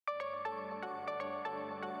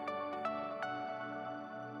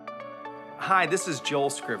Hi, this is Joel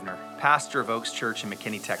Scrivener, pastor of Oaks Church in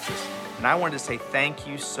McKinney, Texas, and I wanted to say thank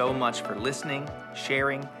you so much for listening,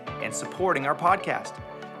 sharing, and supporting our podcast.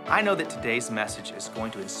 I know that today's message is going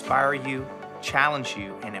to inspire you, challenge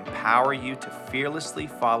you, and empower you to fearlessly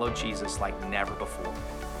follow Jesus like never before.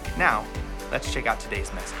 Now, let's check out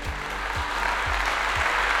today's message.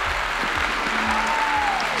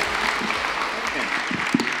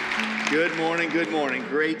 Good morning, good morning.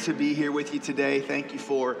 Great to be here with you today. Thank you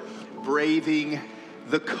for braving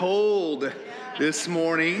the cold this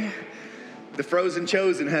morning. The Frozen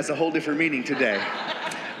Chosen has a whole different meaning today.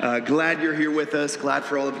 Glad you're here with us. Glad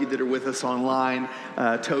for all of you that are with us online.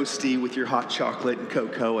 Toasty with your hot chocolate and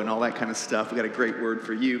cocoa and all that kind of stuff. We got a great word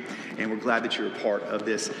for you, and we're glad that you're a part of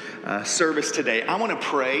this service today. I want to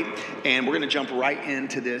pray, and we're going to jump right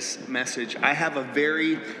into this message. I have a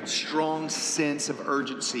very strong sense of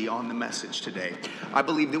urgency on the message today. I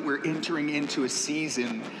believe that we're entering into a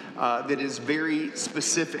season that is very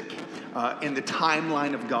specific in the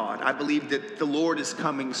timeline of God. I believe that the Lord is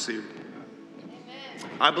coming soon.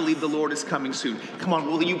 I believe the Lord is coming soon. Come on,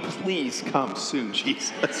 will you please come soon,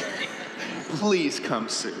 Jesus? Please come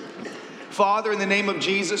soon. Father, in the name of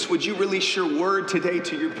Jesus, would you release your word today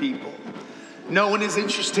to your people? No one is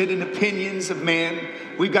interested in opinions of man.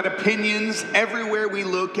 We've got opinions everywhere we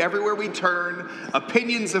look, everywhere we turn,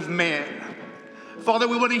 opinions of man. Father,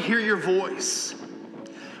 we want to hear your voice.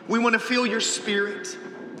 We want to feel your spirit.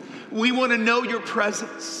 We want to know your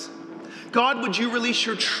presence. God, would you release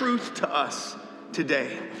your truth to us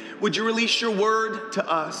today? Would you release your word to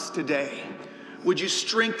us today? Would you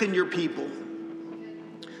strengthen your people?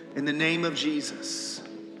 In the name of Jesus.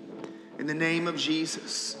 In the name of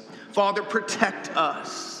Jesus. Father, protect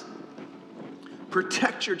us.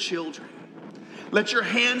 Protect your children. Let your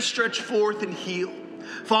hand stretch forth and heal.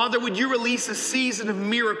 Father, would you release a season of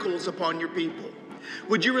miracles upon your people?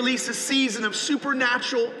 Would you release a season of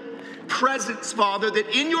supernatural presence, Father, that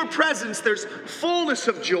in your presence there's fullness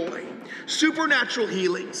of joy, supernatural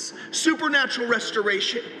healings, supernatural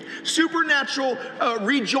restoration, supernatural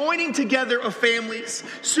rejoining together of families,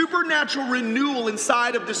 supernatural renewal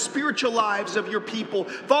inside of the spiritual lives of your people.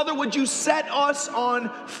 Father, would you set us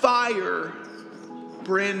on fire,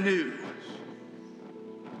 brand new,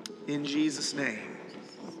 in Jesus' name.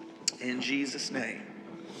 In Jesus' name.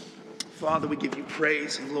 Father, we give you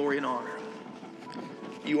praise and glory and honor.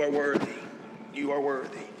 You are worthy. You are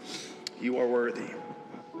worthy. You are worthy.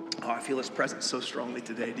 Oh, I feel his presence so strongly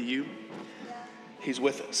today. Do you? He's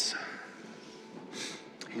with us.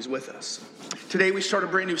 He's with us. Today we start a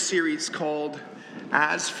brand new series called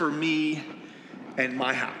As For Me and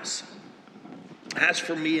My House. As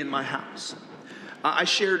for me and my house. I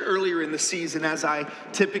shared earlier in the season, as I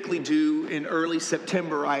typically do in early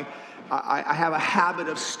September, I have a habit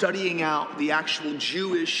of studying out the actual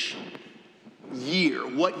Jewish year.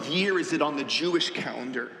 What year is it on the Jewish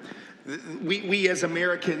calendar? We as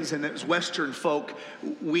Americans and as Western folk,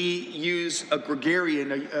 we use a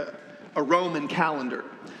Gregorian, a Roman calendar.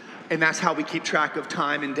 And that's how we keep track of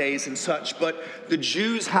time and days and such. But the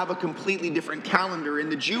Jews have a completely different calendar. In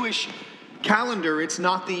the Jewish calendar, it's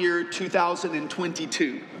not the year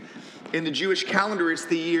 2022. In the Jewish calendar, it's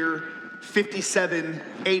the year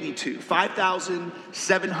 5782,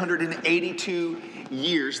 5,782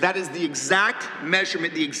 years. That is the exact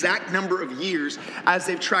measurement, the exact number of years as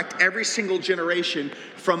they've tracked every single generation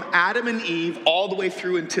from Adam and Eve all the way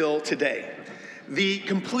through until today. The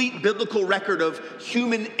complete biblical record of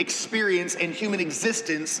human experience and human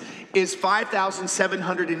existence is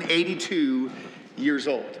 5,782 years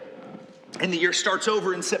old. And the year starts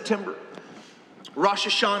over in September. Rosh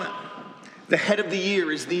Hashanah, the head of the year,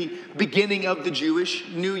 is the beginning of the Jewish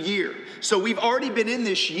New Year. So we've already been in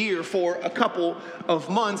this year for a couple of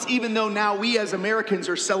months, even though now we as Americans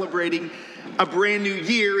are celebrating a brand new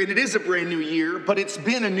year, and it is a brand new year, but it's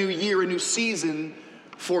been a new year, a new season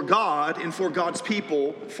for God and for God's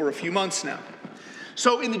people for a few months now.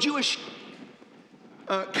 So in the Jewish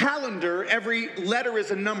calendar, every letter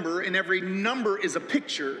is a number, and every number is a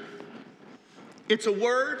picture. It's a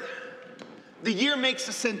word. The year makes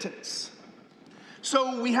a sentence.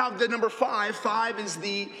 So we have the number 5. 5 is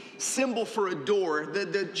the symbol for a door.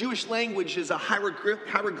 The Jewish language is a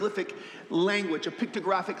hieroglyphic language, a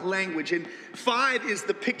pictographic language. And 5 is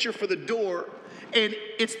the picture for the door. And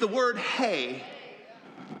it's the word hey.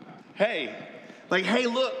 Hey. Like, hey,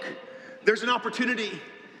 look, there's an opportunity.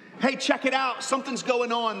 Hey, check it out. Something's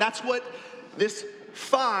going on. That's what this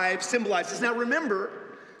 5 symbolizes. Now remember,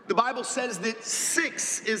 the Bible says that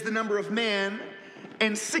 6 is the number of man,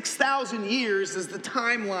 and 6,000 years is the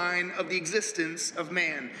timeline of the existence of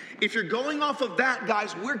man. If you're going off of that,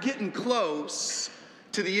 guys, we're getting close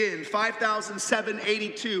to the end,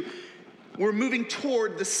 5,782. We're moving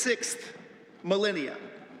toward the 6th millennia.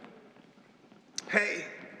 Hey,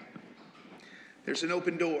 there's an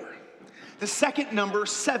open door. The second number,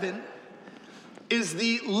 7, is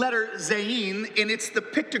the letter Zayin, and it's the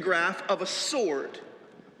pictograph of a sword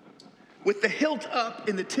with the hilt up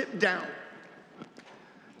and the tip down.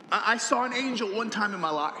 I saw an angel one time in my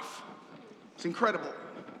life. It's incredible.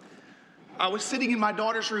 I was sitting in my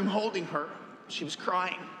daughter's room holding her. She was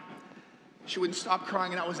crying. She wouldn't stop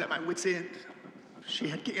crying, and I was at my wit's end. She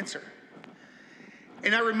had cancer.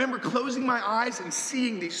 And I remember closing my eyes and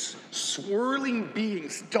seeing these swirling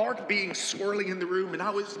beings, dark beings swirling in the room, and I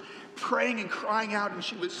was praying and crying out, and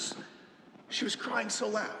she was crying so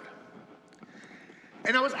loud.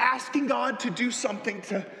 And I was asking God to do something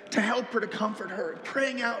to help her, to comfort her,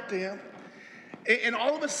 praying out to him. And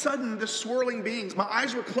all of a sudden, the swirling beings, my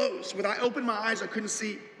eyes were closed. When I opened my eyes, I couldn't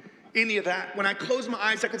see any of that. When I closed my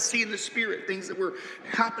eyes, I could see in the spirit things that were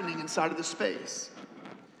happening inside of the space.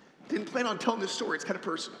 Didn't plan on telling this story, it's kind of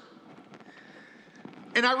personal.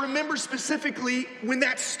 And I remember specifically when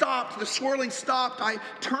that stopped, the swirling stopped, I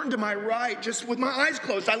turned to my right, just with my eyes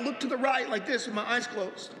closed. I looked to the right like this with my eyes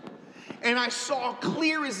closed. And I saw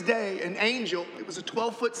clear as day an angel. It was a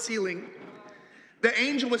 12-foot ceiling. The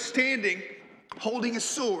angel was standing, holding a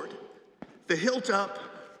sword, the hilt up,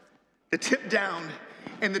 the tip down,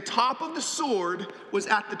 and the top of the sword was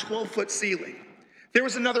at the 12-foot ceiling. There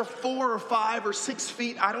was another 4 or 5 or 6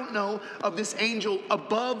 feet, I don't know, of this angel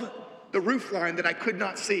above the roof line that I could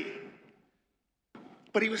not see.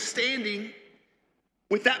 But he was standing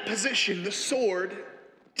with that position, the sword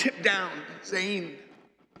tipped down, Zayin.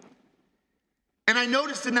 And I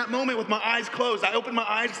noticed in that moment with my eyes closed, I opened my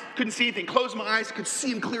eyes, couldn't see anything, closed my eyes, could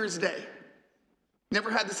see him clear as day.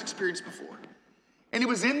 Never had this experience before. And it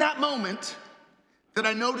was in that moment that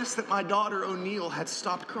I noticed that my daughter O'Neill had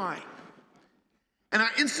stopped crying. And I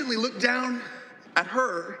instantly looked down at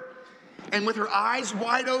her, and with her eyes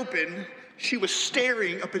wide open, she was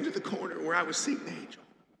staring up into the corner where I was seeing the angel.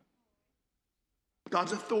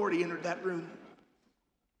 God's authority entered that room.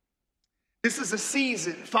 This is a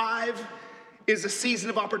season. 5 is a season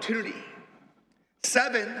of opportunity.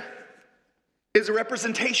 7 is a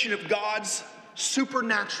representation of God's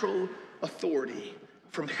supernatural authority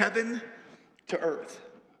from heaven to earth.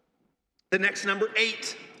 The next number,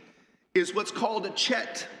 8, is what's called a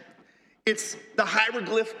chet. It's the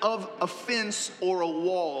hieroglyph of a fence or a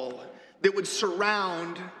wall that would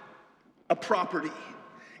surround a property.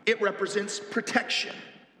 It represents protection.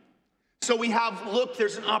 So we have, look,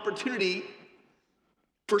 there's an opportunity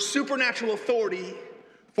for supernatural authority,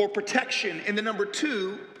 for protection. And the number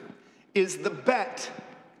 2 is the bet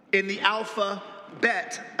in the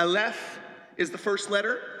alphabet. Aleph is the first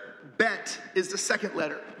letter. Bet is the second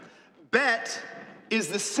letter. Bet is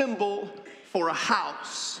the symbol for a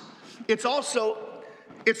house. It's also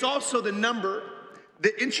the number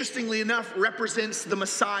that, interestingly enough, represents the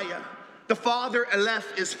Messiah. The Father,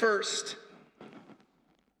 Aleph, is first.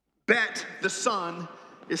 Bet, the Son,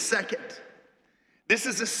 is second. This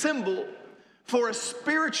is a symbol for a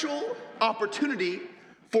spiritual opportunity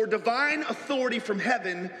for divine authority from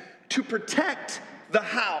heaven to protect the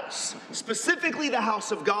house, specifically the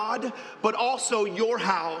house of God, but also your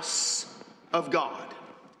house of God.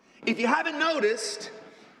 If you haven't noticed,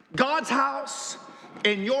 God's house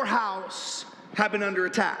and your house have been under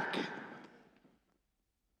attack.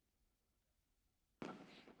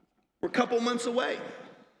 We're a couple months away,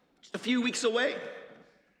 just a few weeks away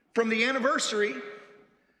from the anniversary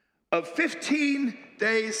of 15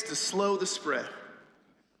 days to slow the spread.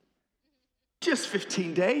 Just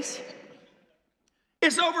 15 days.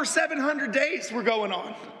 It's over 700 days we're going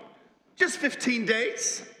on. Just 15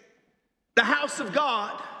 days. The house of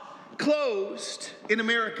God closed in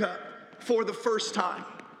America for the first time.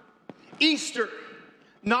 Easter,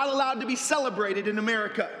 not allowed to be celebrated in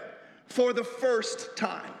America for the first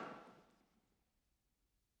time.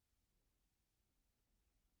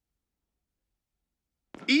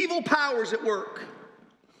 Evil powers at work.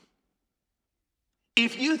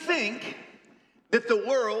 If you think that the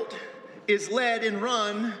world is led and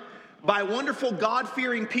run by wonderful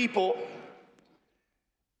God-fearing people, you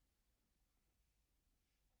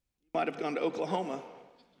might have gone to Oklahoma,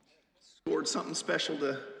 scored something special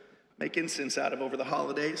to make incense out of over the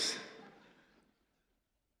holidays.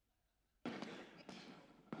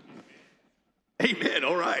 Amen,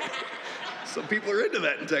 all right. Some people are into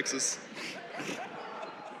that in Texas.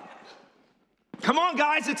 Come on,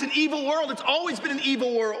 guys, it's an evil world. It's always been an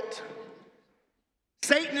evil world.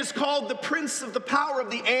 Satan is called the prince of the power of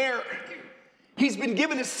the air. He's been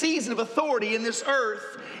given a season of authority in this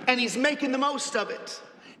earth, and he's making the most of it.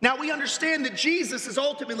 Now we understand that Jesus is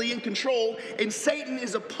ultimately in control, and Satan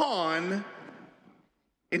is a pawn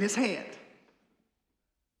in his hand.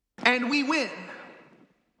 And we win.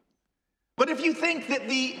 But if you think that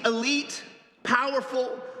the elite,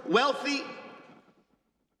 powerful, wealthy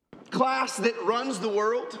class that runs the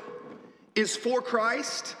world is for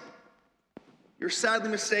Christ, you're sadly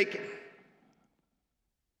mistaken.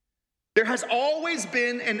 There has always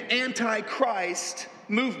been an anti-Christ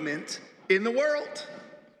movement in the world.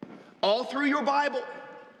 All through your Bible,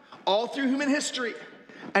 all through human history,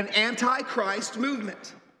 an anti-Christ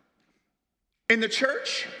movement. In the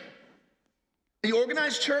church, the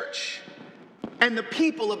organized church, and the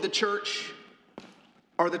people of the church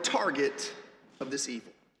are the target of this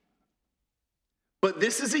evil. But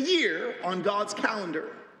this is a year on God's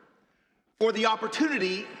calendar for the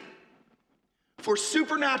opportunity for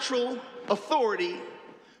supernatural authority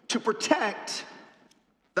to protect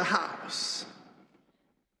the house.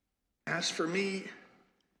 As for me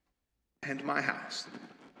and my house.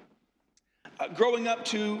 Growing up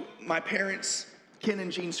to my parents, Ken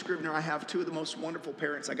and Jean Scrivener, I have two of the most wonderful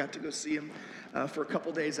parents. I got to go see them for a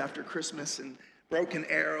couple days after Christmas in Broken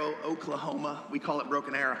Arrow, Oklahoma. We call it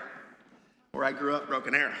Broken Arrow, where I grew up,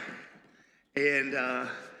 Broken Arrow. And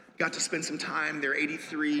got to spend some time. They're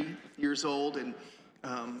 83 years old, and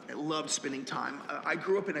I loved spending time. I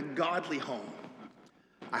grew up in a godly home.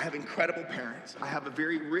 I have incredible parents. I have a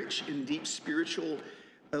very rich and deep spiritual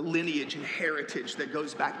lineage and heritage that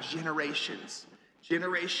goes back generations.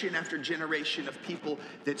 Generation after generation of people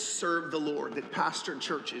that served the Lord, that pastored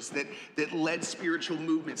churches, that led spiritual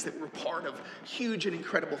movements, that were part of huge and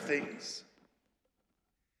incredible things.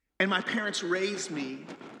 And my parents raised me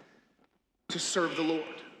to serve the Lord.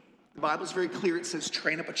 The Bible's very clear. It says,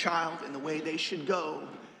 train up a child in the way they should go.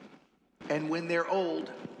 And when they're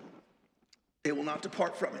old, they will not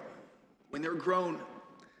depart from it. When they're grown,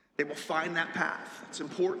 they will find that path. It's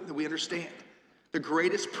important that we understand. The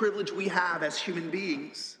greatest privilege we have as human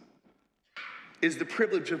beings is the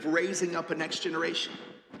privilege of raising up a next generation.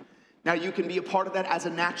 Now, you can be a part of that as a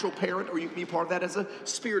natural parent, or you can be a part of that as a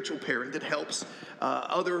spiritual parent that helps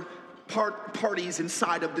other parties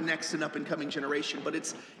inside of the next and up-and-coming generation. But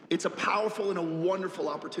it's a powerful and a wonderful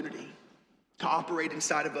opportunity to operate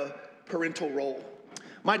inside of a parental role.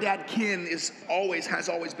 My dad, Ken, has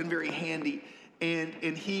always been very handy.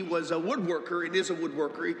 And he was a woodworker and is a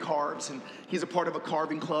woodworker. He carves, and he's a part of a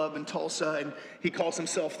carving club in Tulsa, and he calls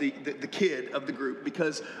himself the kid of the group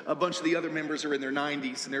because a bunch of the other members are in their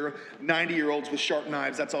 90s, and they're 90-year-olds with sharp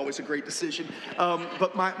knives. That's always a great decision.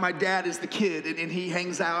 But my dad is the kid, and he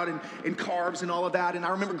hangs out and carves and all of that. And I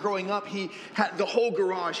remember growing up, he had the whole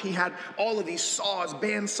garage. He had all of these saws,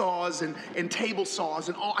 band saws and table saws,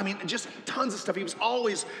 and just tons of stuff. He was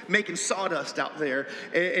always making sawdust out there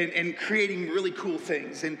and creating really cool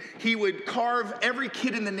things. And he would carve every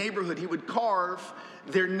kid in the neighborhood. He would carve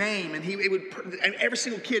their name, and and every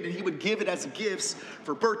single kid, and he would give it as gifts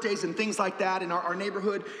for birthdays and things like that. And our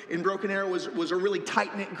neighborhood in Broken Arrow was a really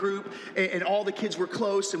tight-knit group, and all the kids were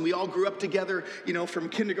close, and we all grew up together, from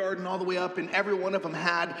kindergarten all the way up, and every one of them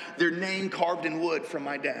had their name carved in wood from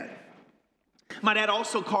my dad. My dad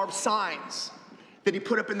also carved signs that he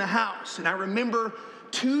put up in the house, and I remember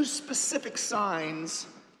two specific signs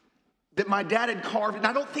that my dad had carved, and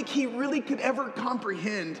I don't think he really could ever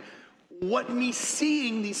comprehend what me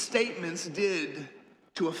seeing these statements did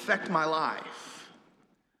to affect my life.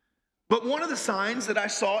 But one of the signs that I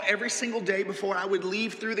saw every single day before I would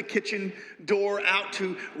leave through the kitchen door out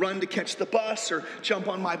to run to catch the bus, or jump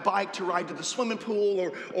on my bike to ride to the swimming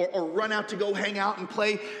pool, or run out to go hang out and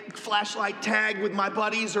play flashlight tag with my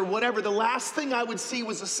buddies or whatever, the last thing I would see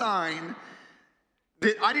was a sign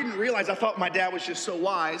that I didn't realize. I thought my dad was just so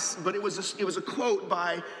wise, but it was a quote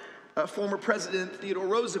by former President Theodore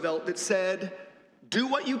Roosevelt that said, "Do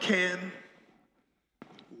what you can,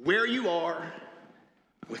 where you are,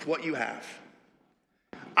 with what you have."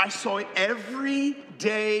 I saw it every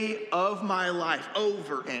day of my life,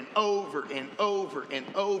 over and over and over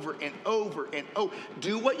and over and over and over.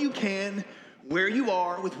 Do what you can, where you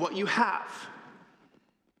are, with what you have.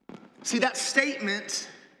 See, that statement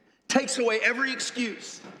takes away every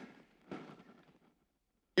excuse.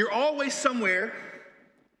 You're always somewhere.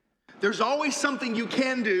 There's always something you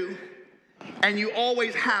can do, and you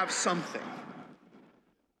always have something.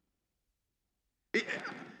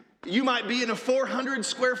 You might be in a 400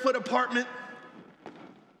 square foot apartment,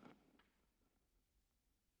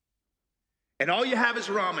 and all you have is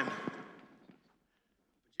ramen.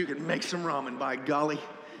 You can make some ramen, by golly.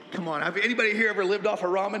 Come on, have anybody here ever lived off of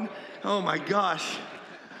ramen? Oh my gosh.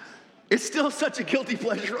 It's still such a guilty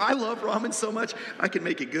pleasure. I love ramen so much, I can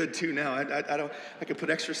make it good too now. I can put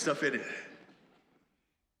extra stuff in it.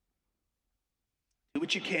 Do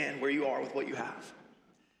what you can where you are with what you have.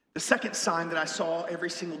 The second sign that I saw every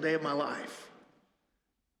single day of my life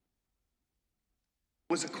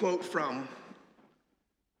was a quote from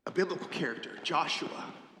a biblical character,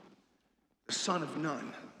 Joshua, the son of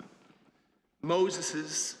Nun,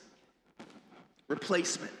 Moses'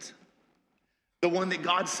 replacement, the one that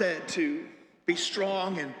God said to be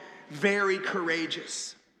strong and very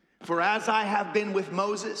courageous. For as I have been with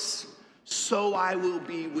Moses, so I will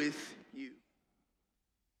be with you.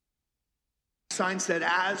 The sign said,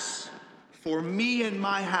 as for me and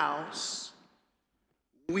my house,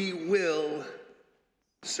 we will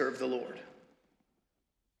serve the Lord.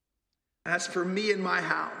 As for me and my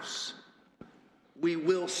house, we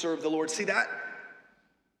will serve the Lord. See,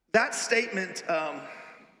 that statement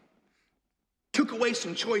took away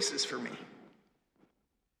some choices for me.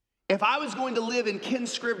 If I was going to live in Ken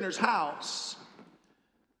Scrivener's house,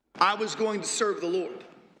 I was going to serve the Lord.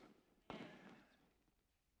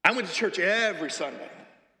 I went to church every Sunday.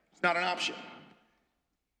 It's not an option.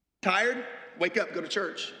 Tired? Wake up, go to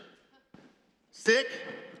church. Sick?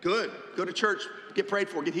 Good. Go to church, get prayed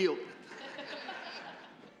for, get healed.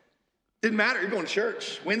 Didn't matter, you're going to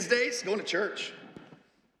church. Wednesdays, going to church.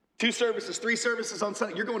 2 services, 3 services on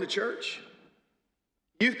Sunday, you're going to church.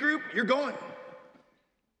 Youth group, you're going.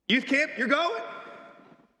 Youth camp, you're going.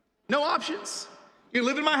 No options. You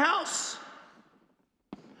live in my house.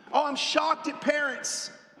 Oh, I'm shocked at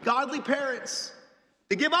parents, godly parents,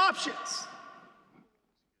 that give options.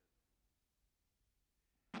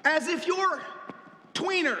 As if your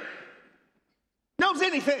tweener knows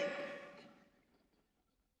anything.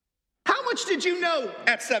 How much did you know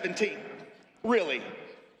at 17? Really?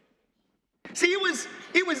 See, it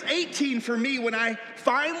was 18 for me when I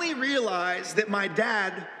finally realized that my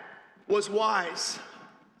dad was wise.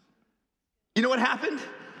 You know what happened?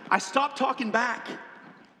 I stopped talking back.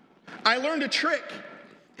 I learned a trick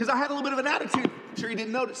because I had a little bit of an attitude. I'm sure you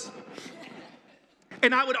didn't notice.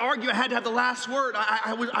 And I would argue. I had to have the last word.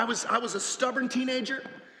 I was a stubborn teenager,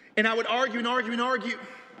 and I would argue and argue and argue.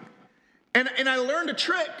 And I learned a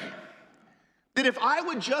trick that if I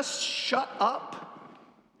would just shut up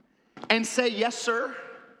and say, yes, sir,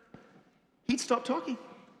 he'd stop talking.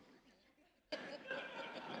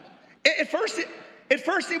 At first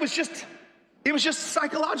it was just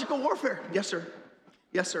psychological warfare. Yes, sir.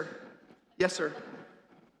 Yes, sir. Yes, sir.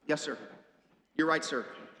 Yes, sir. You're right, sir.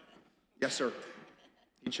 Yes, sir.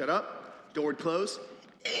 He'd shut up, door would close.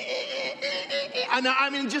 I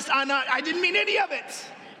didn't mean any of it.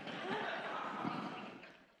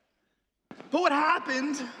 But what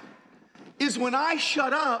happened is when I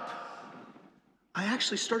shut up, I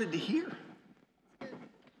actually started to hear.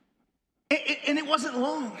 And it wasn't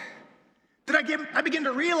long that I began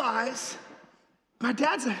to realize my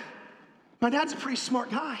dad's a pretty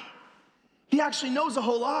smart guy. He actually knows a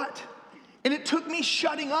whole lot. And it took me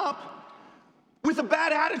shutting up with a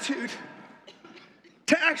bad attitude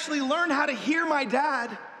to actually learn how to hear my dad.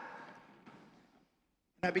 And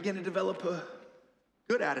I began to develop a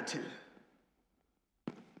good attitude.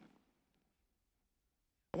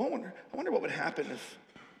 I wonder what would happen if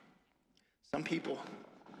some people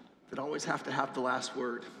that always have to have the last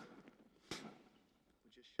word would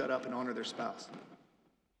just shut up and honor their spouse.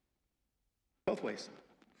 Both ways.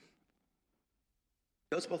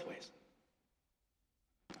 Goes both ways.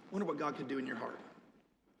 I wonder what God could do in your heart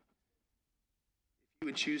if you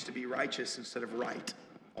would choose to be righteous instead of right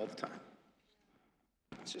all the time.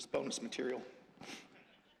 It's just bonus material.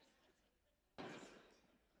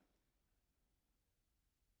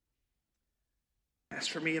 As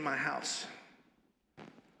for me and my house,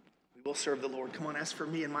 we will serve the Lord. Come on, as for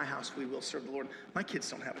me and my house, we will serve the Lord. My kids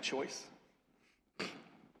don't have a choice.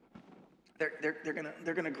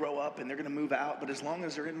 They're gonna grow up and they're gonna move out, but as long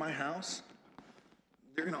as they're in my house,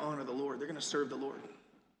 they're gonna honor the Lord. They're gonna serve the Lord.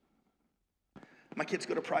 My kids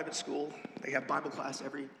go to private school. They have Bible class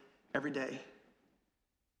every day.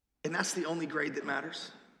 And that's the only grade that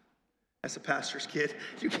matters. As a pastor's kid,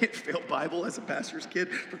 you can't fail Bible as a pastor's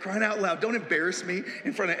kid. For crying out loud, don't embarrass me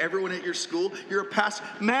in front of everyone at your school. You're a pastor.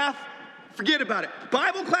 Math, forget about it.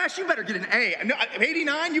 Bible class, you better get an A.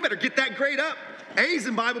 89, you better get that grade up. A's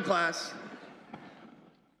in Bible class.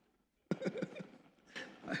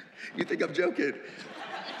 You think I'm joking?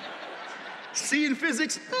 C in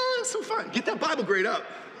physics, so fine. Get that Bible grade up.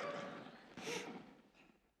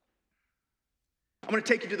 I'm going to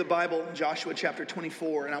take you to the Bible, Joshua chapter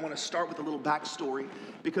 24, and I want to start with a little backstory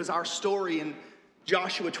because our story in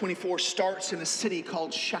Joshua 24 starts in a city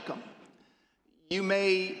called Shechem. You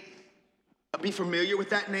may be familiar with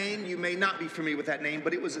that name. You may not be familiar with that name,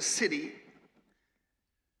 but it was a city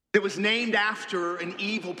that was named after an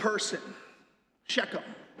evil person, Shechem.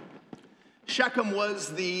 Shechem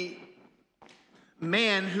was the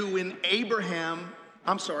man who, when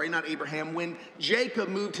when Jacob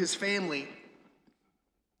moved his family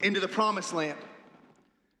into the promised land,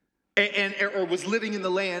 or was living in the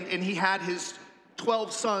land, and he had his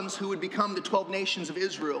 12 sons who would become the 12 nations of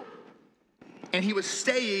Israel. And he was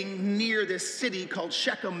staying near this city called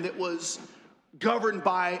Shechem that was governed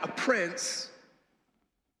by a prince.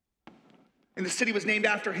 And the city was named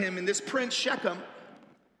after him. And this prince, Shechem,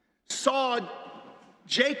 saw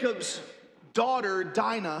Jacob's daughter,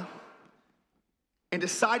 Dinah, and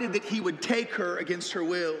decided that he would take her against her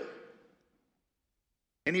will.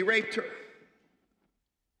 And he raped her.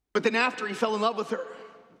 But then after, he fell in love with her.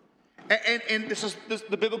 And this is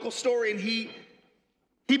the biblical story. And he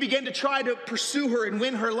began to try to pursue her and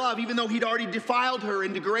win her love, even though he'd already defiled her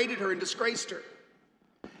and degraded her and disgraced her.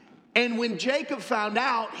 And when Jacob found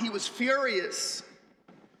out, he was furious.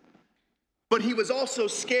 But he was also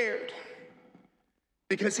scared,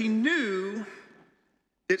 because he knew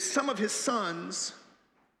that some of his sons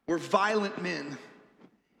were violent men.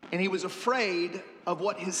 And he was afraid of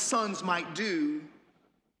what his sons might do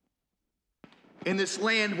in this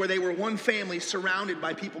land where they were one family surrounded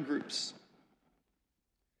by people groups.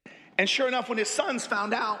 And sure enough, when his sons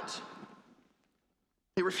found out,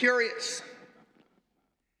 they were furious.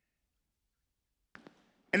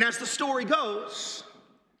 And as the story goes,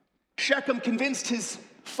 Shechem convinced his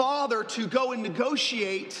father to go and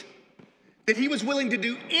negotiate that he was willing to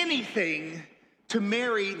do anything to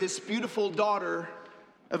marry this beautiful daughter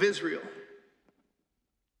of Israel.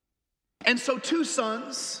 And so 2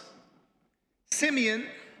 sons, Simeon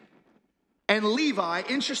and Levi,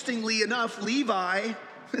 interestingly enough, Levi,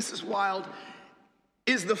 this is wild,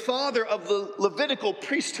 is the father of the Levitical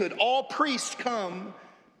priesthood. All priests come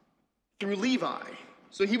through Levi.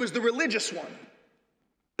 So he was the religious one,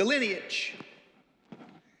 the lineage.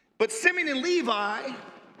 But Simeon and Levi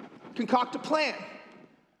concoct a plan.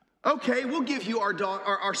 Okay, we'll give you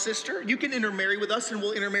our sister. You can intermarry with us and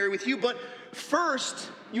we'll intermarry with you. But first,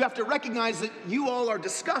 you have to recognize that you all are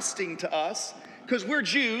disgusting to us, because we're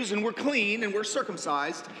Jews and we're clean and we're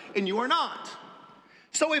circumcised and you are not.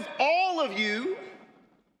 So if all of you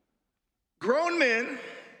grown men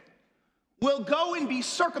will go and be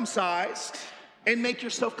circumcised and make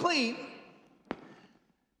yourself clean,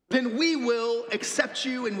 then we will accept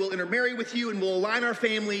you and we'll intermarry with you and we'll align our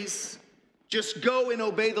families. Just go and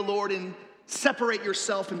obey the Lord and separate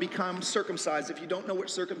yourself and become circumcised. If you don't know what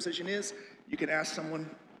circumcision is, you can ask someone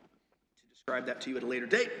to describe that to you at a later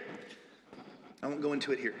date. I won't go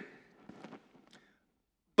into it here.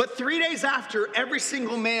 But 3 days after, every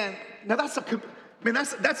single man, now that's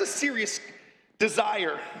a serious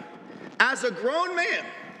desire as a grown man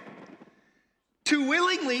to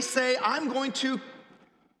willingly say, I'm going to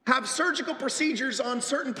have surgical procedures on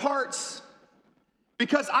certain parts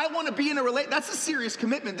because I want to be in a relationship. That's a serious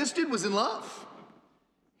commitment. This dude was in love.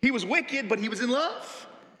 He was wicked, but he was in love.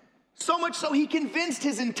 So much so he convinced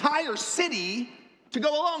his entire city to go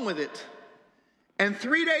along with it. And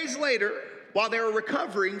 3 days later, while they were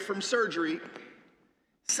recovering from surgery,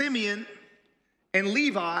 Simeon and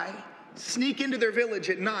Levi sneak into their village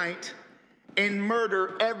at night and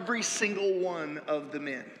murder every single one of the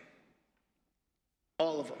men.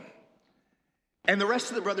 All of them. And the rest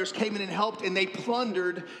of the brothers came in and helped, and they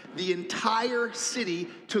plundered the entire city,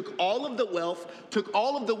 took all of the wealth, took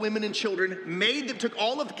all of the women and children, took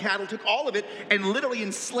all of the cattle, took all of it, and literally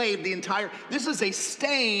enslaved the entire. This is a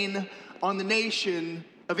stain on the nation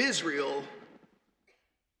of Israel,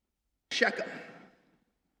 Shechem.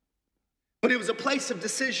 But it was a place of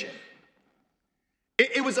decision.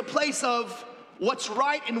 It was a place of what's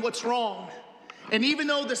right and what's wrong. And even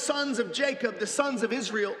though the sons of Jacob, the sons of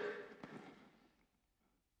Israel,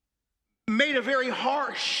 made a very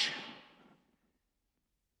harsh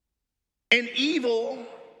and evil,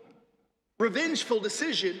 revengeful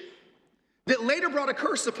decision that later brought a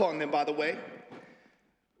curse upon them, by the way.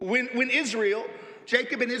 When Israel,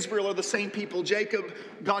 Jacob and Israel are the same people. Jacob,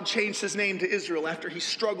 God changed his name to Israel after he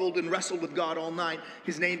struggled and wrestled with God all night.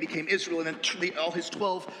 His name became Israel, and then all his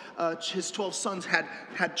 12 sons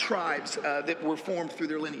had tribes that were formed through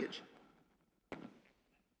their lineage.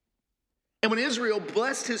 And when Israel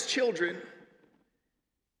blessed his children,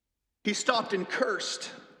 he stopped and cursed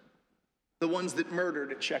the ones that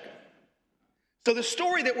murdered at Shechem. So the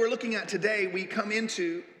story that we're looking at today, we come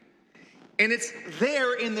into, and it's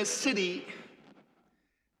there in this city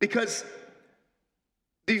because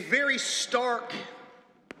the very stark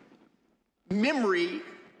memory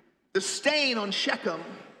The stain on Shechem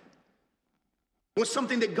was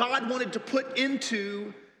something that God wanted to put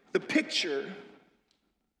into the picture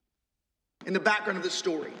in the background of the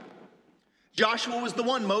story. Joshua was the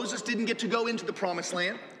one. Moses didn't get to go into the promised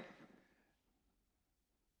land.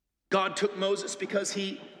 God took Moses because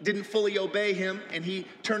he didn't fully obey him, and he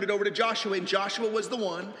turned it over to Joshua. And Joshua was the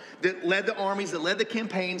one that led the armies, that led the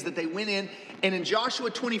campaigns, that they went in. And in Joshua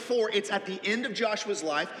 24, it's at the end of Joshua's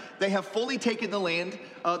life. They have fully taken the land,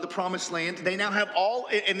 the promised land. They now have all,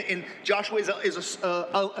 and Joshua is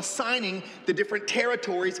assigning the different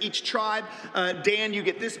territories. Each tribe, Dan, you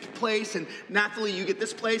get this place, and Naphtali, you get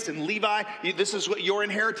this place, and Levi, this is what your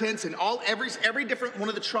inheritance. And every different one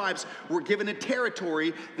of the tribes were given a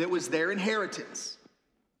territory that was their inheritance.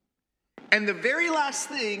 And the very last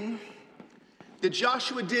thing that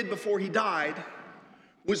Joshua did before he died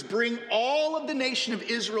was bring all of the nation of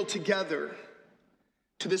Israel together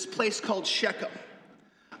to this place called Shechem,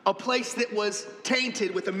 a place that was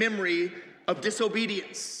tainted with a memory of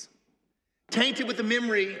disobedience, tainted with the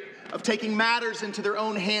memory of taking matters into their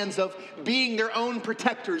own hands, of being their own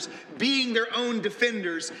protectors, being their own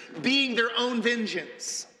defenders, being their own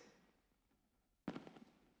vengeance.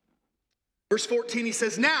 Verse 14, he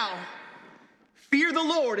says, "Now, fear the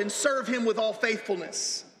Lord and serve him with all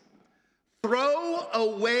faithfulness. Throw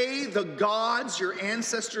away the gods your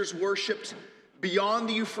ancestors worshipped beyond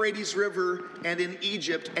the Euphrates River and in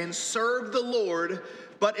Egypt, and serve the Lord.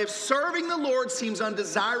 But if serving the Lord seems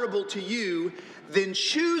undesirable to you, then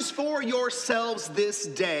choose for yourselves this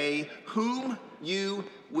day whom you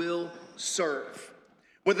will serve.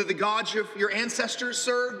 Whether the gods your ancestors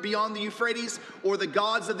served beyond the Euphrates, or the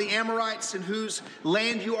gods of the Amorites in whose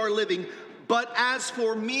land you are living. But as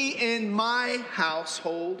for me and my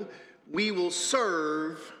household, we will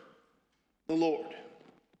serve the Lord."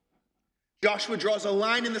 Joshua draws a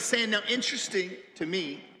line in the sand. Now, interesting to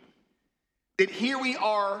me that here we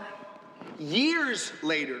are years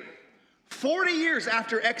later, 40 years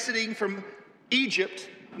after exiting from Egypt,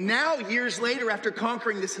 now years later after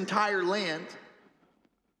conquering this entire land,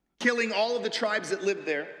 killing all of the tribes that lived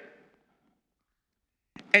there,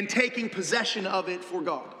 and taking possession of it for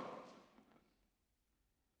God.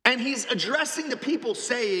 And he's addressing the people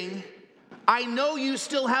saying, I know you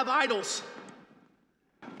still have idols.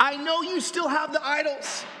 I know you still have the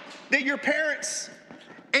idols that your parents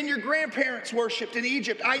and your grandparents worshipped in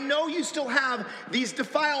Egypt. I know you still have these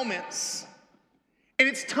defilements. And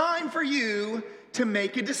it's time for you to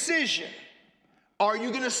make a decision. Are you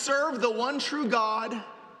going to serve the one true God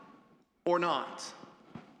or not?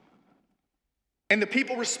 And the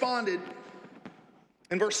people responded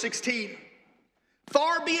in verse 16,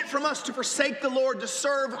 "Far be it from us to forsake the Lord to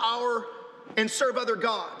serve other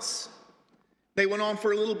gods." They went on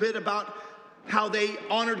for a little bit about how they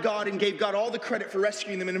honored God and gave God all the credit for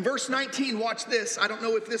rescuing them. And in verse 19, watch this. I don't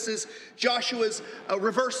know if this is Joshua's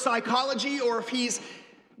reverse psychology or if he's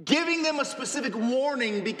giving them a specific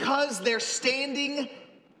warning because they're standing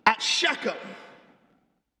at Shechem,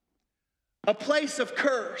 a place of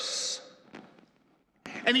curse.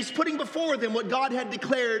 And he's putting before them what God had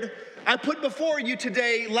declared. I put before you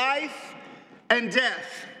today life and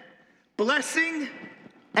death, blessing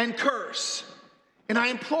and curse. And I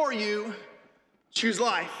implore you, choose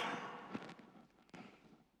life.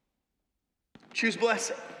 Choose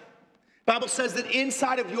blessing. The Bible says that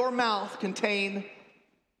inside of your mouth contain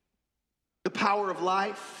the power of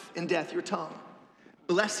life and death, your tongue.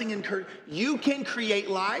 Blessing and curse. You can create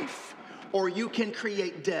life or you can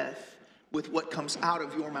create death with what comes out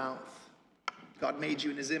of your mouth. God made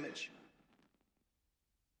you in his image,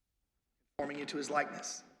 forming you to his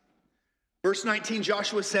likeness. Verse 19,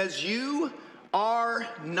 Joshua says, "You are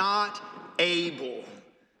not able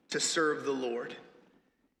to serve the Lord.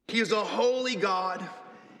 He is a holy God.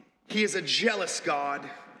 He is a jealous God.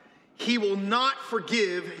 He will not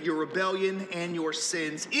forgive your rebellion and your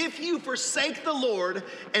sins. If you forsake the Lord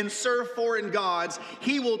and serve foreign gods,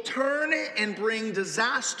 he will turn and bring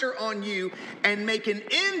disaster on you and make an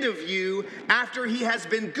end of you after he has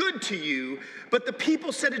been good to you." But the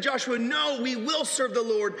people said to Joshua, "No, we will serve the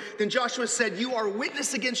Lord." Then Joshua said, "You are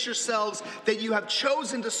witness against yourselves that you have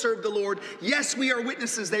chosen to serve the Lord." "Yes, we are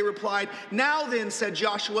witnesses," they replied. "Now then," said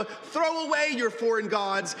Joshua, "throw away your foreign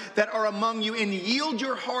gods that are among you and yield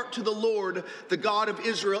your heart to the Lord, the God of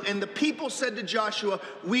Israel." And the people said to Joshua,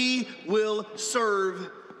 "We will serve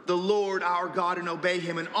the Lord our God and obey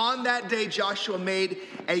him." And on that day, Joshua made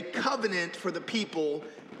a covenant for the people,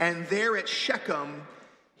 and there at Shechem,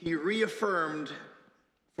 he reaffirmed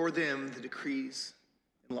for them the decrees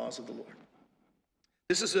and laws of the Lord.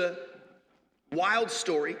 This is a wild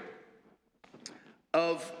story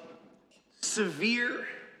of severe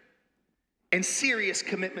and serious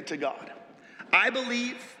commitment to God. I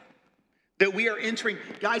believe that we are entering,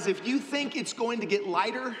 guys, if you think it's going to get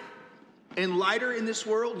lighter and lighter in this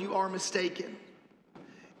world, you are mistaken.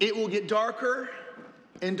 It will get darker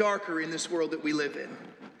and darker in this world that we live in.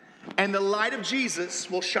 And the light of Jesus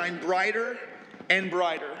will shine brighter and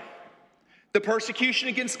brighter. The persecution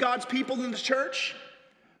against God's people in the church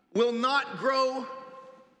will not grow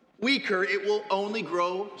weaker, it will only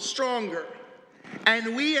grow stronger.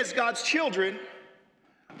 And we as God's children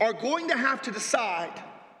are going to have to decide,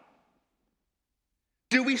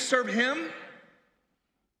 do we serve him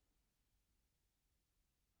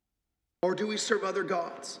or do we serve other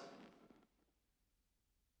gods?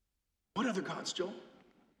 What other gods, Joel?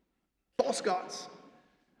 False gods,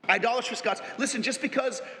 idolatrous gods. Listen, just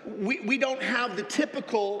because we don't have the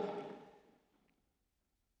typical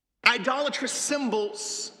idolatrous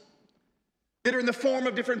symbols that are in the form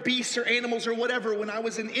of different beasts or animals or whatever. When I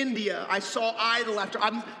was in India, I saw idol after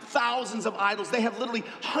thousands of idols. They have literally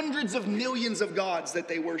hundreds of millions of gods that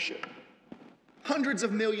they worship. Hundreds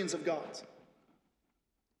of millions of gods.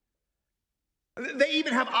 They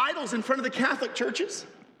even have idols in front of the Catholic churches.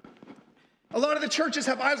 A lot of the churches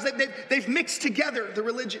have idols. They've mixed together the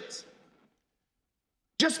religions.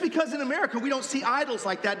 Just because in America we don't see idols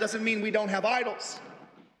like that doesn't mean we don't have idols.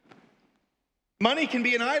 Money can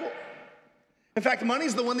be an idol. In fact, money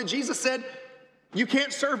is the one that Jesus said, you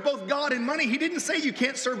can't serve both God and money. He didn't say you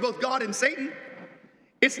can't serve both God and Satan.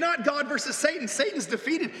 It's not God versus Satan. Satan's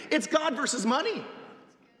defeated. It's God versus money.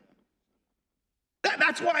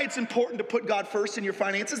 That's why it's important to put God first in your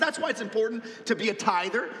finances. That's why it's important to be a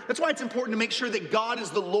tither. That's why it's important to make sure that God is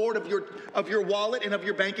the Lord of your wallet and of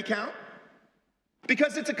your bank account.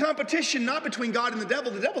 Because it's a competition not between God and the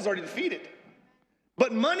devil. The devil's already defeated.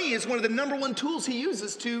 But money is one of the number one tools he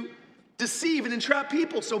uses to deceive and entrap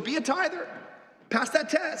people. So be a tither. Pass that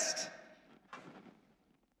test.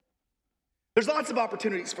 There's lots of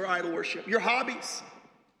opportunities for idol worship. Your hobbies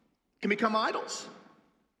can become idols.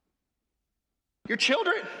 Your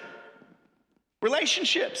children,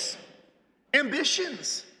 relationships,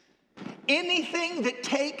 ambitions, anything that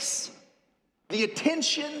takes the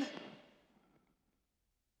attention,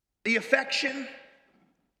 the affection,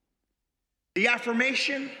 the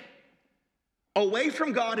affirmation away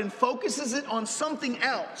from God and focuses it on something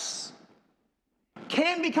else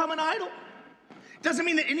can become an idol. Doesn't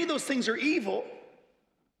mean that any of those things are evil,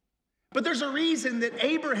 but there's a reason that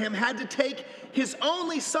Abraham had to take his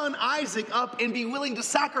only son Isaac up and be willing to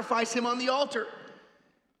sacrifice him on the altar.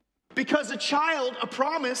 Because a child, a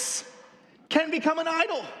promise, can become an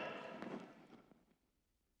idol.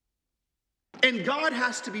 And God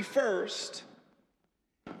has to be first,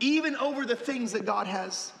 even over the things that God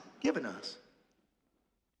has given us.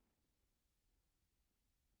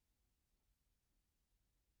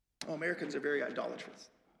 Oh, Americans are very idolatrous.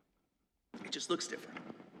 It just looks different.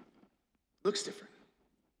 Looks different.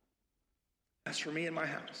 As for me and my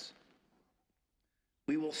house,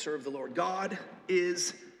 we will serve the Lord. God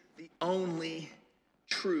is the only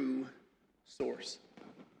true source.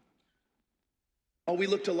 Oh, we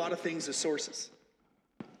look to a lot of things as sources.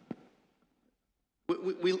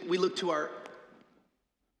 We look to our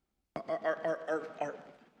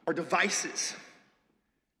devices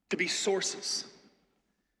to be sources.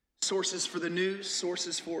 Sources for the news,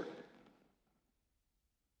 sources for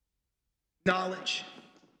knowledge.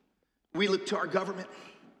 We look to our government.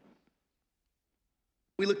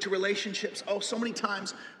 We look to relationships. Oh, so many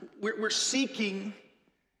times we're seeking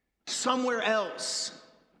somewhere else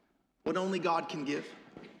what only God can give.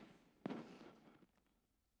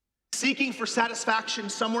 Seeking for satisfaction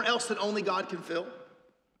somewhere else that only God can fill.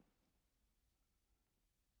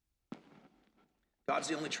 God's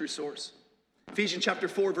the only true source. Ephesians chapter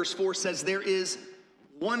 4, verse 4 says, there is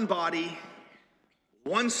one body,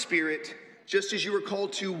 one spirit, just as you were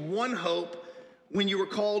called to one hope, when you were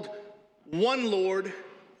called one Lord,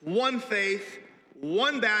 one faith,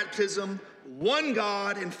 one baptism, one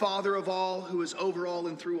God and Father of all, who is over all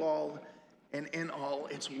and through all and in all.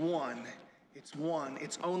 It's one. It's one.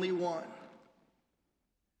 It's only one.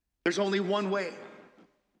 There's only one way.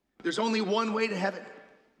 There's only one way to heaven.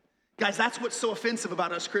 Guys, that's what's so offensive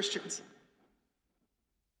about us Christians.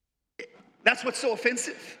 That's what's so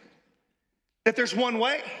offensive. That there's one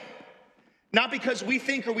way. Not because we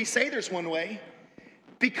think or we say there's one way.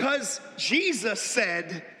 Because Jesus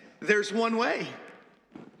said there's one way.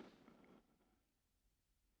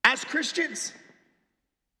 As Christians,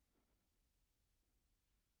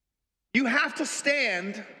 you have to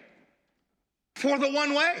stand for the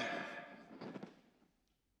one way.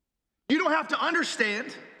 You don't have to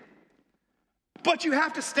understand, but you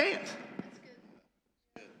have to stand.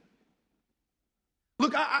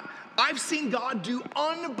 Look, I've seen God do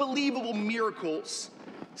unbelievable miracles,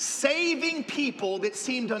 saving people that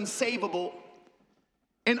seemed unsavable.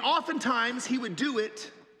 And oftentimes he would do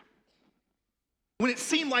it when it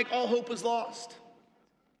seemed like all hope was lost.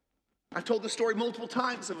 I've told the story multiple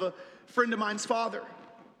times of a friend of mine's father,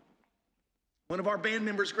 one of our band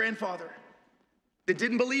members' grandfather, that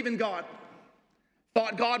didn't believe in God,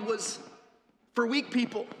 thought God was for weak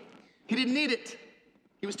people. He didn't need it.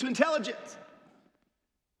 He was too intelligent.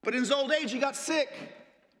 But in his old age, he got sick,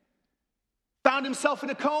 found himself in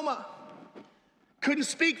a coma, couldn't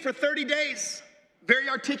speak for 30 days, very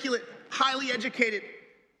articulate, highly educated,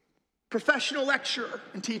 professional lecturer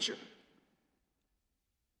and teacher.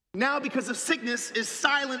 Now, because of sickness, is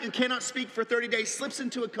silent and cannot speak for 30 days, slips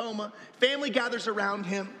into a coma. Family gathers around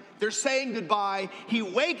him. They're saying goodbye. He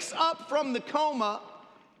wakes up from the coma,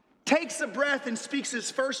 takes a breath, and speaks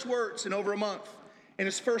his first words in over a month. And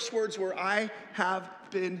his first words were, "I have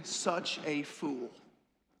been such a fool."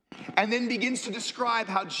 And then begins to describe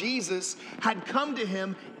how Jesus had come to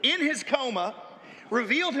him in his coma,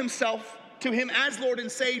 revealed himself to him as Lord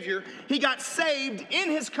and Savior. He got saved in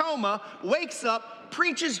his coma, wakes up,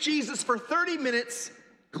 preaches Jesus for 30 minutes,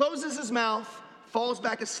 closes his mouth, falls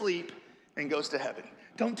back asleep, and goes to heaven.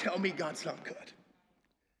 Don't tell me God's not good.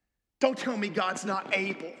 Don't tell me God's not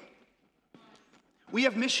able. We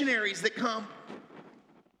have missionaries that come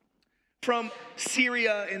from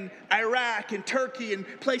Syria and Iraq and Turkey and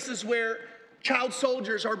places where child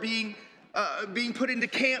soldiers are being put into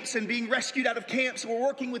camps and being rescued out of camps. We're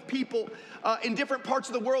working with people in different parts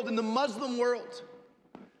of the world, in the Muslim world,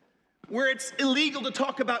 where it's illegal to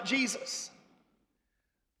talk about Jesus.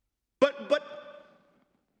 But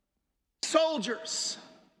soldiers,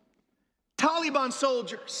 Taliban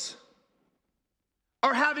soldiers,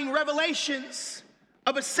 are having revelations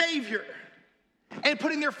of a Savior and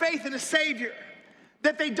putting their faith in a Savior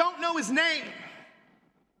that they don't know his name,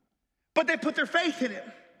 but they put their faith in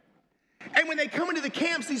him. And when they come into the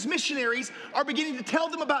camps, these missionaries are beginning to tell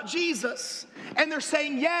them about Jesus, and they're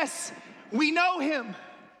saying, yes, we know him.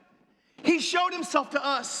 He showed himself to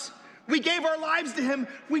us. We gave our lives to him.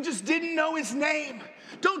 We just didn't know his name.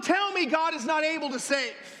 Don't tell me God is not able to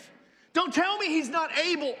save. Don't tell me he's not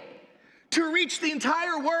able to reach the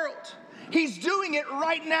entire world. He's doing it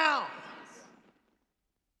right now.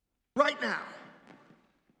 Right now.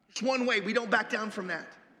 It's one way. We don't back down from that.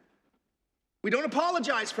 We don't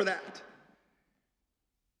apologize for that.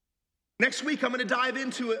 Next week, I'm going to dive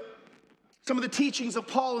into some of the teachings of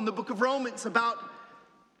Paul in the book of Romans about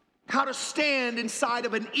how to stand inside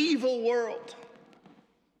of an evil world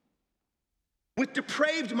with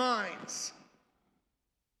depraved minds.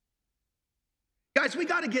 Guys, we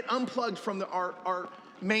got to get unplugged from our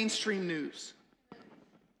mainstream news.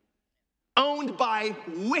 Owned by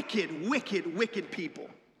wicked people.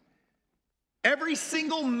 Every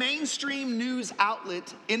single mainstream news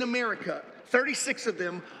outlet in America, 36 of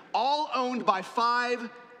them, all owned by 5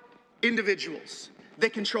 individuals. They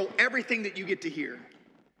control everything that you get to hear.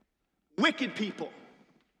 Wicked people,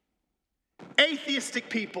 atheistic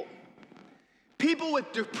people, people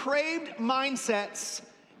with depraved mindsets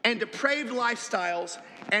and depraved lifestyles,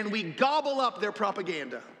 and we gobble up their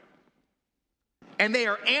propaganda. And they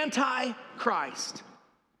are anti-Christ.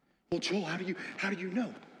 Well, Joel, how do you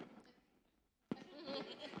know?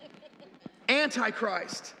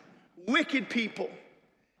 Antichrist, wicked people.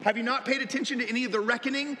 Have you not paid attention to any of the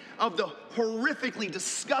reckoning of the horrifically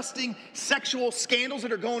disgusting sexual scandals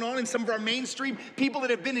that are going on in some of our mainstream people that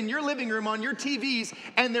have been in your living room on your TVs,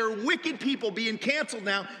 and they're wicked people being canceled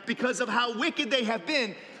now because of how wicked they have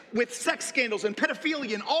been with sex scandals and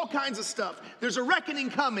pedophilia and all kinds of stuff. There's a reckoning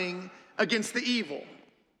coming against the evil.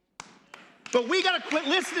 But we got to quit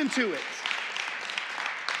listening to it.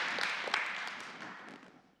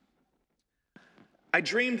 I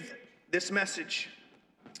dreamed this message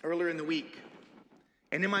earlier in the week.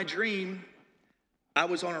 And in my dream, I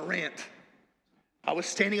was on a rant. I was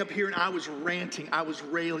standing up here and I was ranting. I was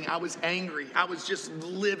railing. I was angry. I was just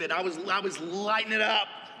livid. I was lighting it up.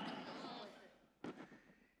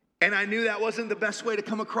 And I knew that wasn't the best way to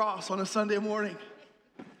come across on a Sunday morning.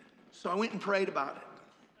 So I went and prayed about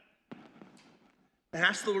it. And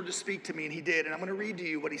asked the Lord to speak to me, and he did. And I'm going to read to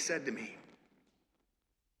you what he said to me.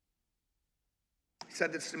 He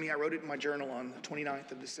said this to me. I wrote it in my journal on the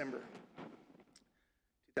 29th of December,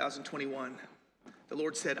 2021. The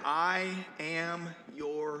Lord said, I am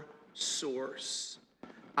your source.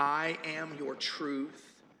 I am your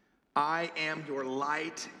truth. I am your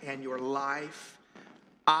light and your life.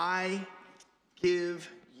 I give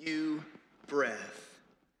you breath.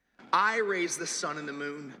 I raise the sun and the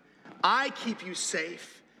moon. I keep you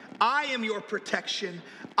safe. I am your protection.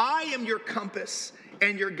 I am your compass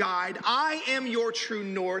and your guide. I am your true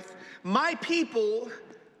north. My people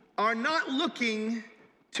are not looking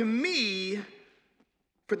to me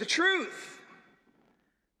for the truth.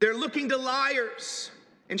 They're looking to liars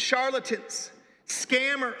and charlatans,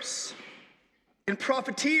 scammers and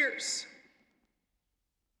profiteers.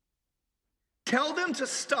 Tell them to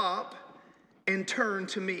stop and turn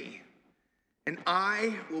to me, and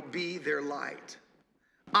I will be their light.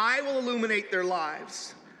 I will illuminate their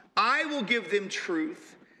lives. I will give them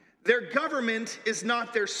truth. Their government is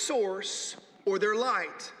not their source or their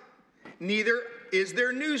light. Neither is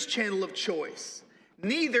their news channel of choice.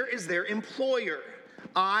 Neither is their employer.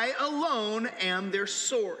 I alone am their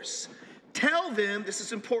source. Tell them, this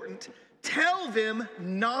is important, tell them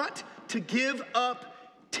not to give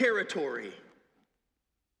up territory.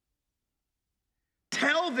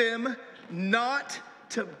 Tell them not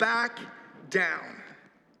to back down.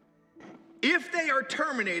 If they are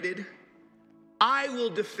terminated, I will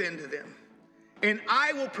defend them and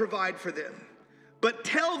I will provide for them. But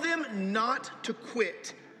tell them not to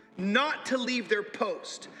quit, not to leave their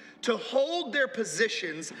post, to hold their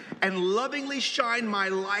positions and lovingly shine my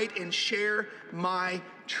light and share my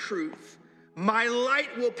truth. My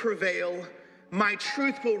light will prevail, my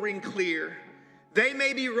truth will ring clear. They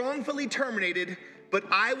may be wrongfully terminated, but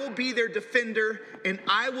I will be their defender and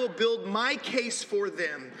I will build my case for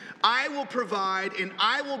them. I will provide and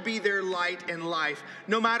I will be their light and life.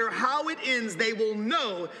 No matter how it ends, they will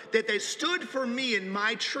know that they stood for me and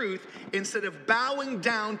my truth instead of bowing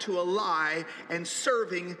down to a lie and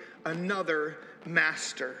serving another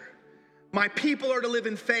master. My people are to live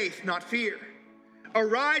in faith, not fear.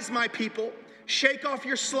 Arise, my people, shake off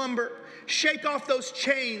your slumber. Shake off those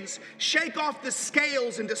chains, shake off the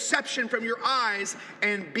scales and deception from your eyes,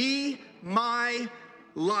 and be my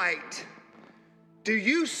light. Do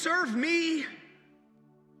you serve me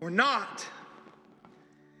or not?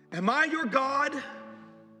 Am I your God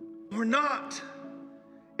or not?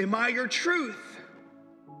 Am I your truth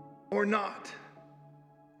or not?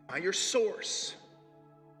 Am I your source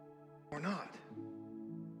or not?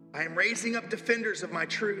 I am raising up defenders of my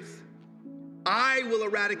truth. I will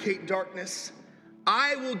eradicate darkness.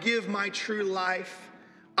 I will give my true life.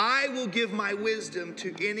 I will give my wisdom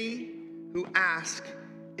to any who ask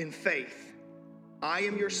in faith. I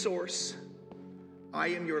am your source. I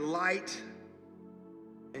am your light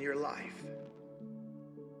and your life.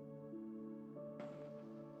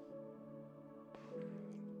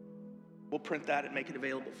 We'll print that and make it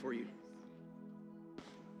available for you.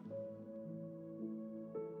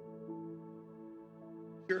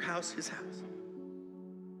 Your house, his house.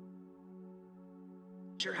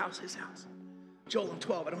 Your house, his house. Joel, I'm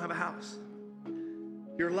 12, I don't have a house.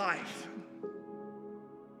 Your life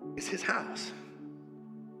is his house.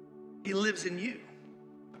 He lives in you.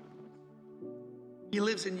 He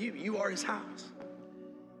lives in you. You are his house.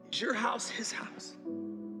 Is your house his house?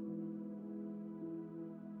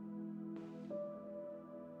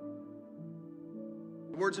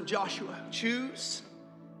 The words of Joshua, choose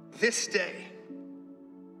this day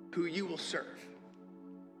who you will serve.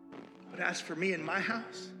 But as for me and my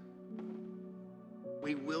house,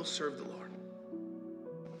 we will serve the Lord.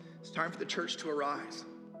 It's time for the church to arise.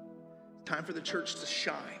 It's time for the church to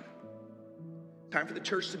shine. It's time for the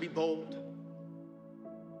church to be bold.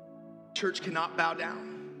 Church cannot bow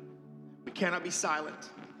down. We cannot be silent.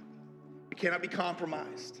 We cannot be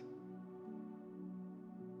compromised.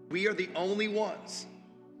 We are the only ones.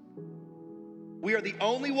 We are the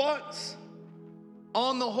only ones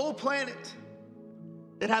on the whole planet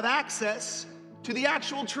that have access to the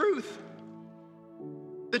actual truth.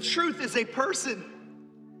 The truth is a person.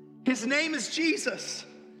 His name is Jesus.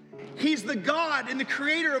 He's the God and the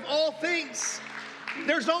creator of all things.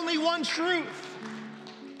 There's only one truth.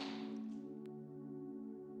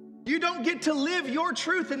 You don't get to live your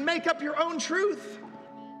truth and make up your own truth.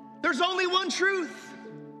 There's only one truth.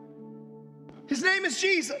 His name is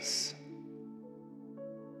Jesus.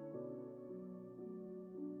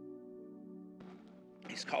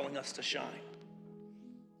 He's calling us to shine.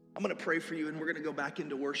 I'm going to pray for you, and we're going to go back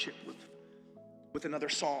into worship with another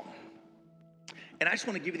song. And I just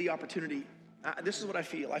want to give you the opportunity. This is what I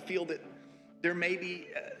feel. I feel that there may be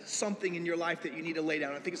something in your life that you need to lay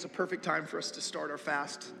down. I think it's a perfect time for us to start our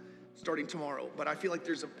fast starting tomorrow. But I feel like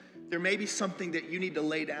there may be something that you need to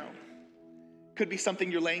lay down. Could be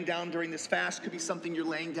something you're laying down during this fast. Could be something you're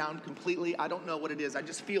laying down completely. I don't know what it is. I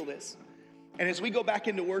just feel this. And as we go back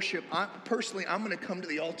into worship, I'm going to come to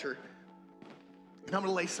the altar and I'm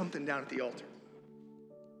going to lay something down at the altar.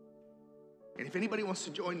 And if anybody wants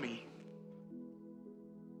to join me,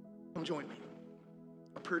 come join me.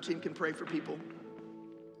 A prayer team can pray for people.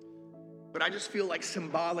 But I just feel like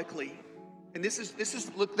symbolically, and this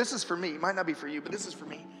is for me. It might not be for you, but this is for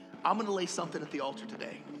me. I'm going to lay something at the altar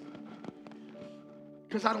today.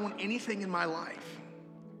 Because I don't want anything in my life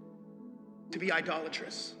to be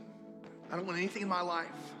idolatrous. I don't want anything in my life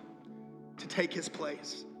to take his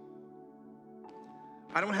place.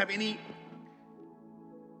 I don't have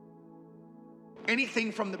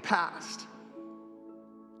anything from the past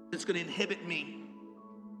that's going to inhibit me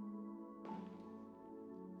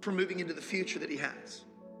from moving into the future that he has.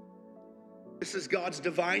 This is God's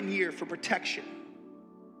divine year for protection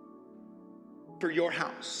for your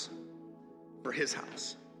house, for his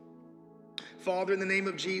house. Father, in the name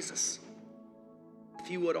of Jesus, if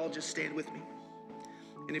you would all just stand with me.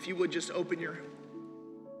 And if you would just open your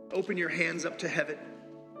hands up to heaven.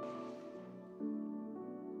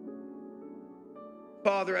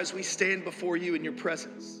 Father, as we stand before you in your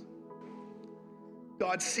presence,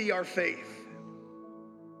 God, see our faith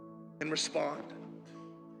and respond.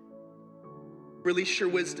 Release your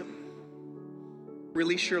wisdom.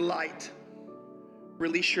 Release your light.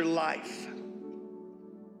 Release your life.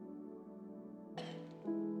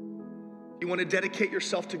 You want to dedicate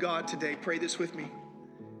yourself to God today, pray this with me.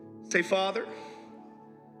 Say, Father,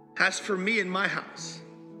 as for me and my house,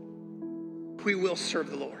 we will serve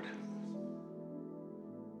the Lord.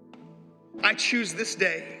 I choose this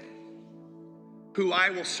day who I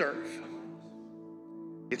will serve.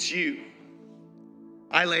 It's you.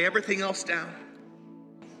 I lay everything else down.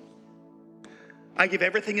 I give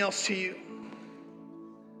everything else to you.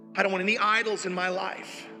 I don't want any idols in my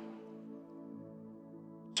life.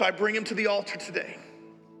 So I bring them to the altar today.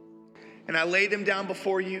 And I lay them down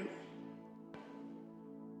before you.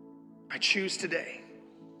 I choose today.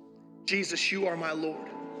 Jesus, you are my Lord.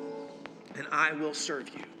 And I will serve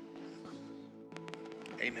you.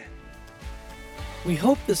 Amen. We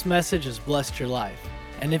hope this message has blessed your life.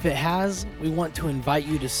 And if it has, we want to invite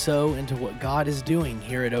you to sow into what God is doing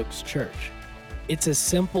here at Oaks Church. It's as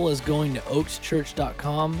simple as going to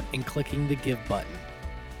oakschurch.com and clicking the Give button.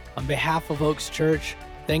 On behalf of Oaks Church,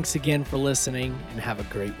 thanks again for listening and have a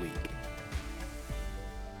great week.